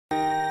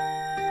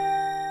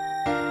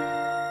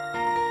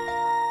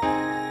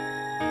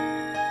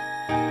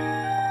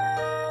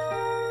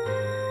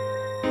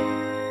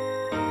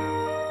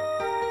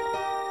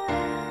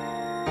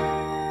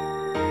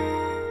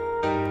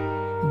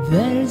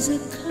There's a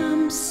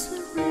calm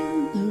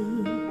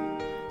surrender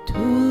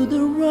to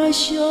the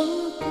rush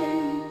of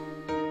day,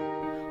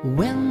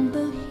 when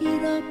the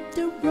heat of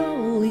the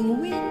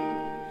rolling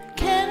wind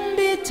can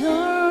be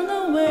turned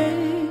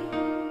away.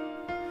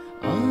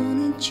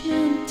 An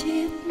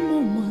enchanted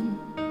moment,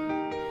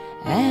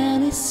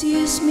 and it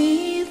sees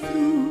me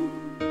through.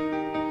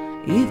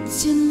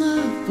 It's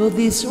enough for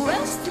this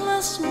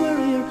restless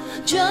warrior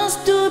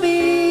just to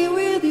be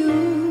with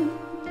you.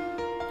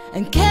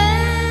 And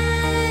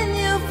can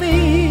you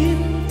feel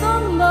the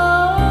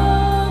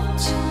love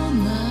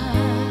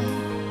tonight?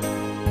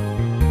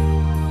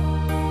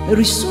 It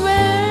is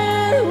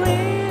where we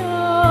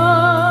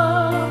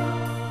are.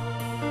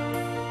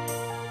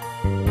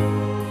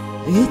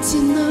 It's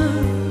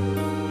enough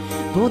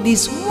for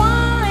this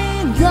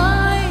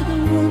wide-eyed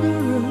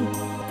wanderer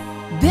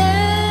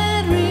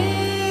that we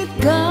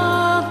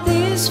got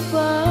this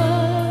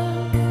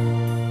far.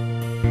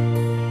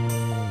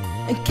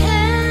 And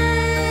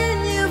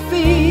can you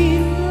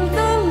feel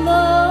the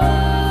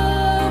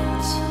love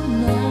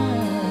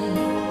tonight?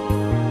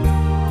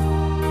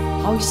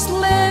 How we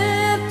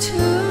slept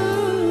to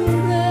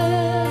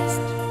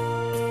rest.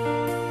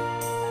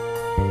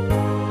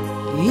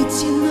 It's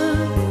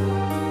enough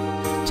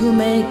to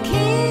make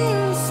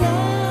kings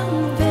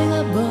and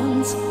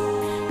vagabonds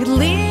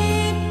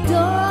believe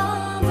the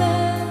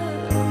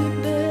very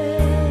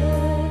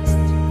best.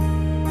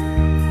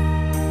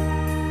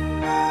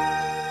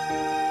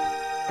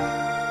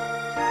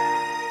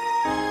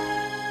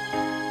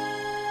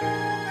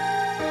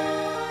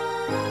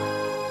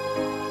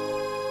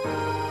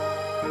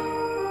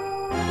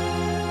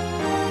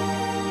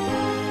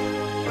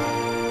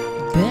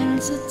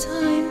 There's a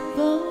time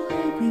for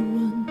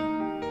everyone,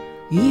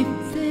 if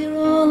they're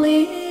only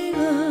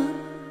one,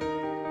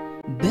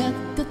 that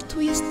the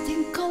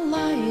twisting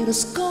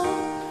kaleidoscope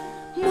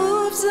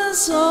moves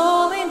us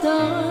all in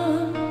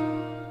time.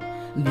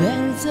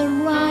 There's a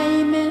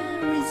rhyme and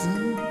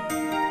reason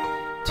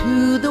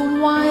to the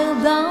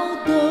wild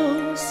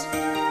outdoors,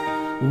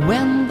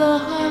 when the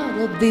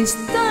heart of this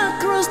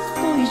star-crossed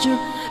voyager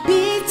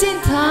beats in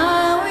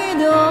time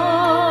with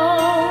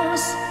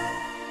ours.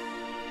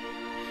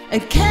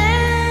 And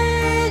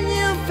can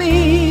you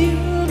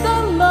feel the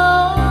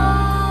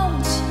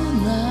love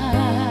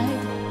tonight?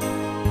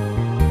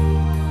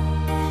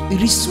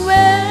 It is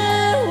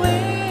where we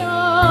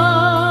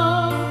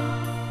are.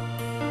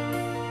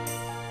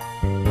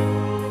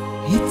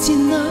 It's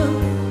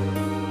enough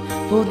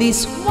for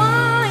this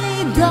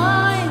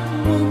wide-eyed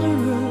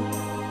wanderer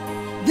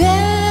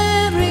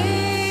that we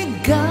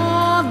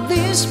got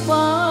this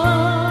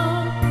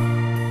far.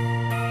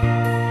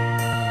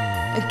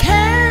 And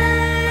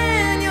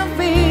can you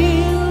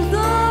feel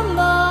the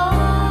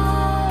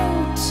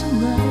love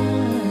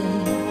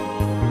tonight?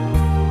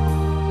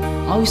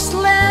 How we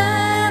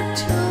slept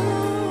to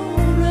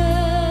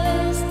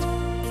rest.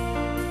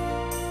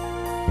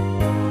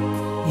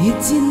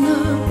 It's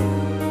enough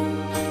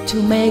to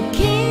make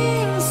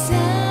kings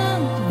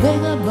and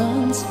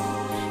vagabonds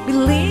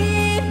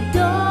believe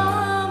the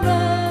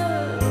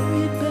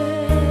very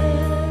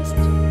best.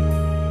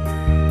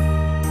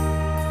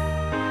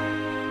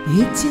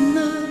 It's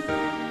enough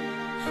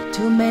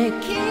to make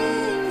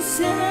kings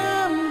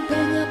and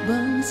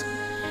vagabonds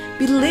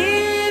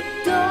believe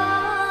the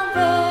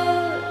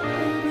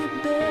very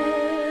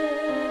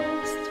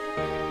best.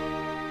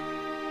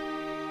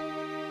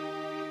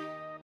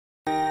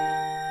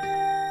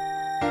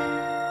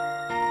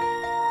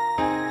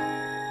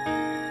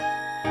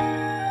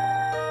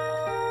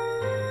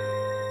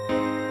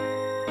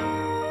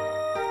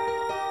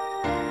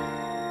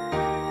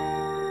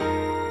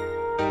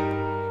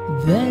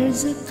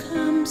 There's a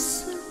calm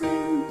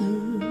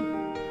surrender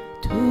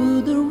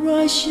to the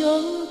rush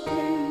of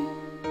day,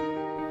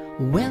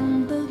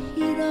 when the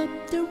heat of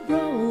the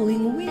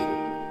rolling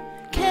wind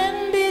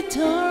can be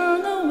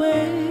turned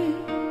away.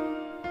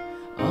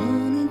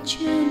 An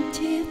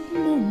enchanted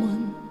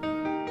moment,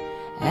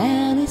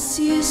 and it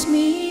sees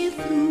me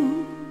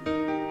through.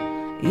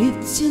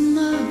 It's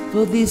enough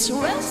for this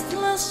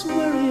restless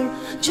warrior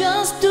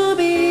just to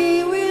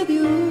be with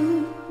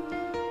you.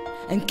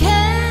 And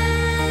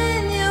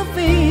can you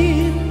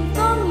feel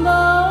the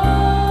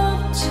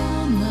love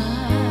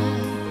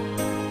tonight?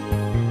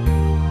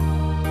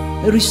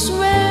 It is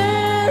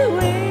where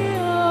we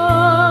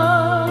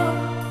are.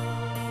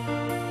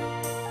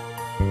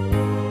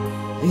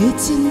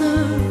 It's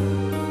enough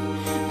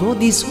for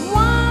this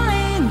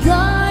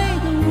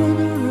wide-eyed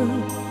wanderer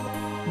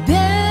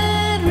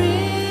that we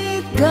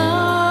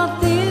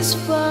got this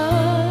far.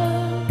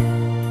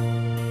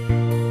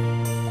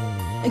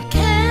 And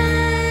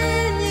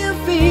can you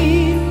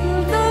feel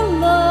the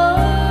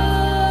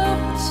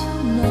love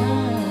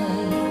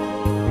tonight?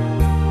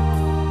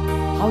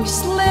 How we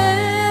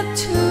slept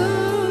to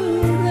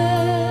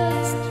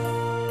rest.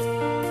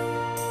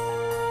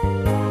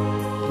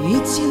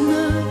 It's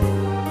enough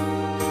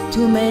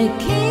to make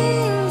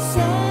kings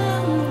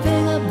and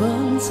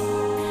vagabonds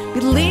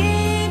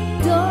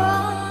believe the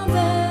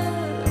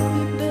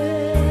very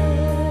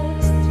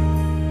best.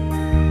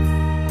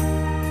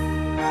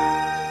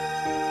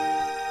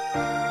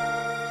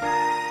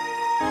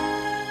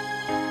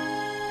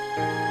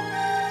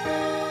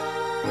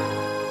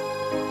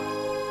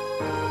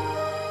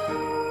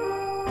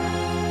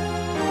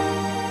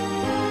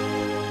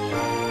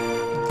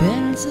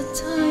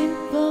 There's a time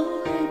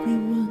for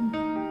everyone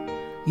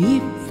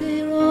if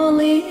they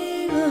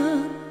only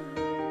learn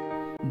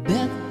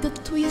that the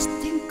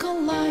twisting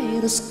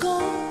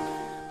kaleidoscope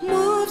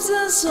moves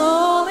us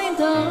all in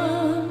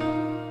time.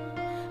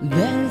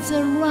 There's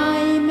a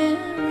rhyme and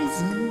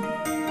reason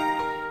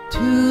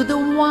to the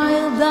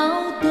wild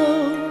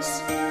outdoors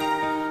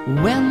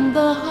when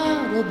the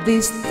heart of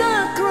this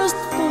star-crossed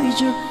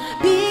voyager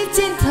beats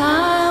in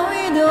time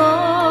with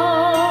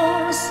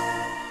yours.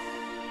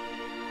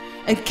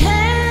 And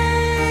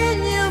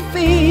can you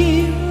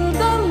feel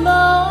the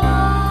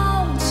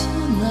love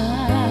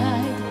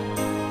tonight?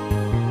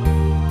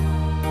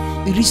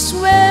 It is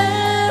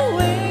where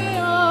we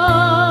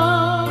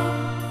are.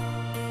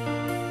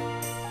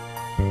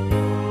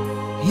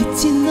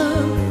 It's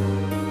enough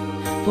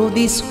for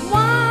this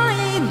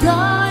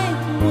wide-eyed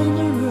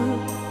wanderer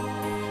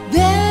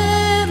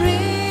that we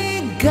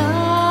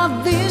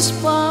got this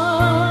far.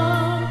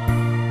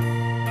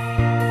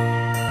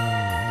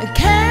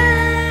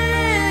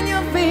 Can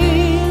you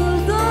feel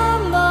the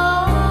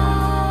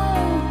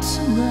love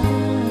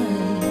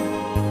tonight?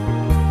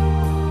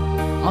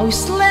 How we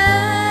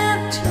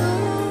slept to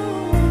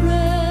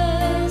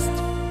rest.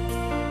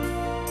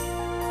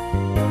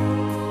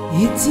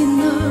 It's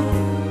enough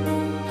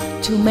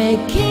to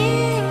make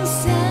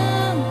kings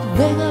and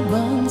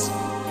vagabonds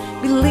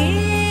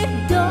believe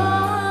the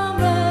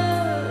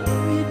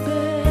very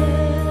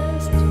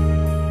best.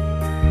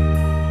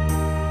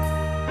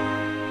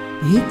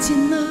 It's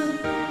enough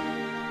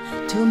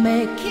to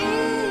make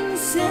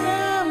kings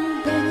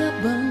and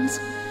vagabonds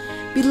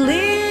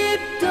believe